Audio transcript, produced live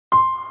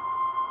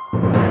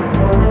Hello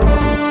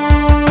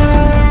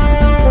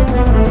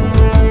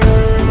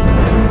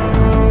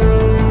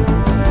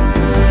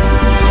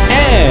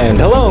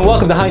and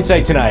welcome to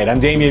Hindsight Tonight. I'm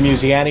Damian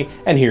Muziani,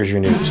 and here's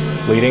your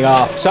news. Leading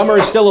off, summer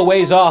is still a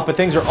ways off, but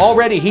things are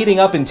already heating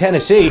up in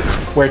Tennessee,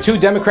 where 2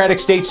 Democratic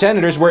state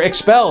senators were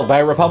expelled by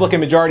a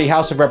Republican-majority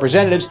House of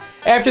Representatives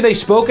after they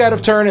spoke out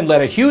of turn and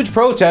led a huge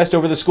protest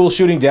over the school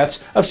shooting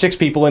deaths of 6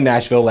 people in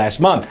Nashville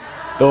last month.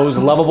 Those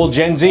lovable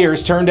Gen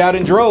Zers turned out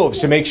in droves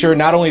to make sure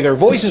not only their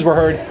voices were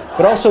heard,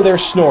 but also their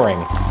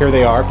snoring. Here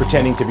they are,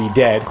 pretending to be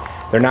dead.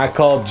 They're not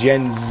called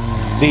Gen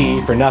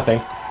Z for nothing.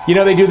 You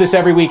know, they do this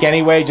every week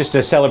anyway, just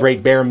to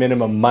celebrate Bare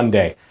Minimum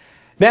Monday.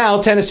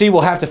 Now, Tennessee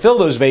will have to fill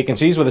those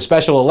vacancies with a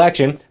special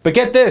election. But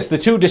get this, the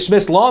 2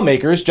 dismissed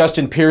lawmakers,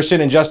 Justin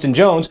Pearson and Justin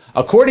Jones,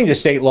 according to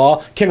state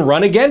law, can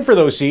run again for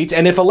those seats.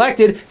 And if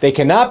elected, they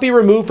cannot be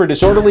removed for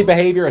disorderly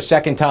behavior a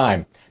second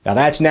time. Now,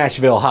 that's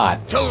Nashville Hot.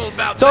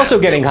 It's also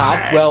getting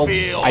hot, well,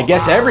 I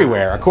guess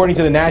everywhere. According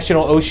to the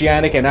National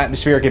Oceanic and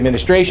Atmospheric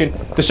Administration,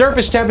 the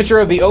surface temperature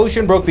of the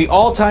ocean broke the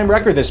all-time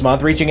record this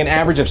month, reaching an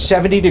average of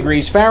 70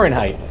 degrees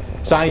Fahrenheit.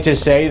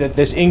 Scientists say that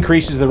this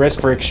increases the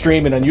risk for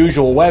extreme and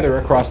unusual weather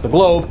across the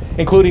globe,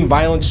 including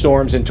violent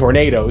storms and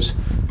tornadoes.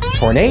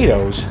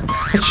 Tornadoes?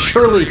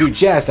 Surely you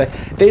jest.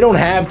 They don't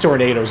have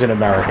tornadoes in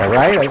America,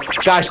 right?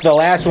 Gosh, the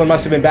last one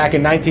must have been back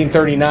in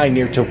 1939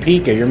 near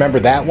Topeka. You remember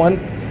that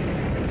one?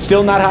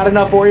 Still not hot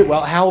enough for you?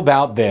 Well, how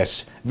about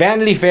this?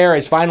 Vanity Fair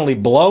has finally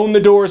blown the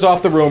doors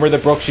off the rumor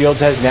that Brookeshields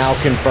has now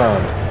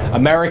confirmed.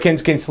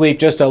 Americans can sleep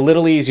just a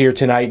little easier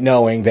tonight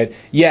knowing that,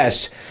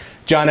 yes,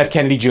 John F.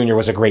 Kennedy Jr.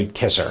 was a great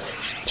kisser.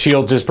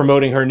 Shields is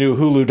promoting her new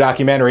Hulu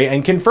documentary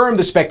and confirmed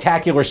the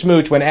spectacular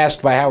smooch when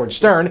asked by Howard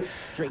Stern.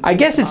 I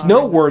guess it's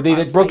noteworthy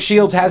that Brooke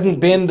Shields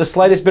hasn't been the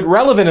slightest bit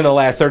relevant in the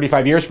last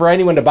 35 years for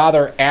anyone to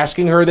bother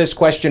asking her this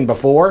question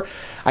before.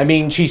 I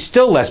mean, she's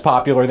still less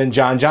popular than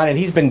John, and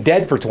he's been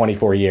dead for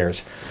 24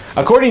 years.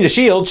 According to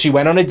Shields, she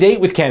went on a date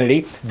with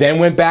Kennedy, then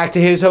went back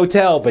to his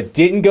hotel, but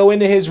didn't go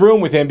into his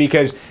room with him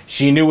because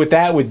she knew what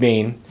that would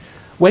mean.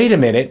 Wait a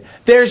minute,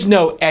 there's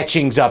no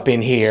etchings up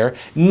in here.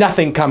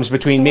 Nothing comes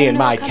between me and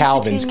my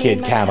Calvin's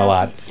kid,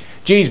 Camelot.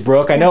 Geez,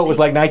 Brooke, I know it was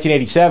like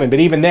 1987,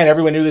 but even then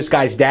everyone knew this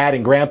guy's dad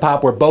and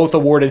grandpop were both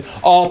awarded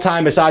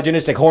all-time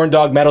misogynistic horn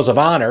dog medals of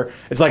honor.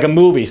 It's like a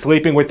movie,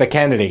 Sleeping with the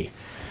Kennedy.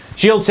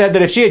 Shields said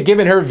that if she had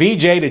given her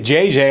VJ to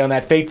JJ on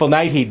that fateful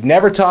night, he'd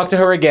never talk to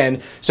her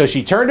again, so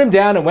she turned him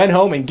down and went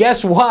home, and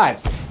guess what?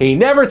 He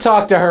never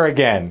talked to her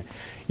again.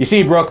 You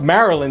see, Brooke,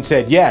 Marilyn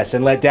said yes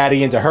and let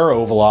Daddy into her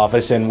Oval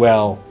Office, and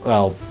well,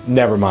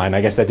 never mind.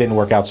 I guess that didn't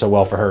work out so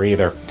well for her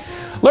either.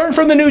 Learn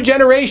from the new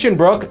generation,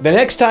 Brooke. The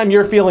next time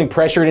you're feeling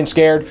pressured and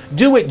scared,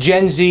 do what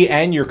Gen Z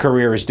and your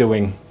career is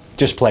doing.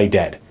 Just play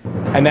dead.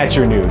 And that's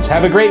your news.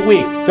 Have a great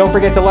week. Don't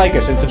forget to like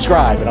us and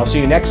subscribe, and I'll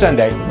see you next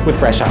Sunday with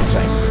Fresh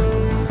Hindsight.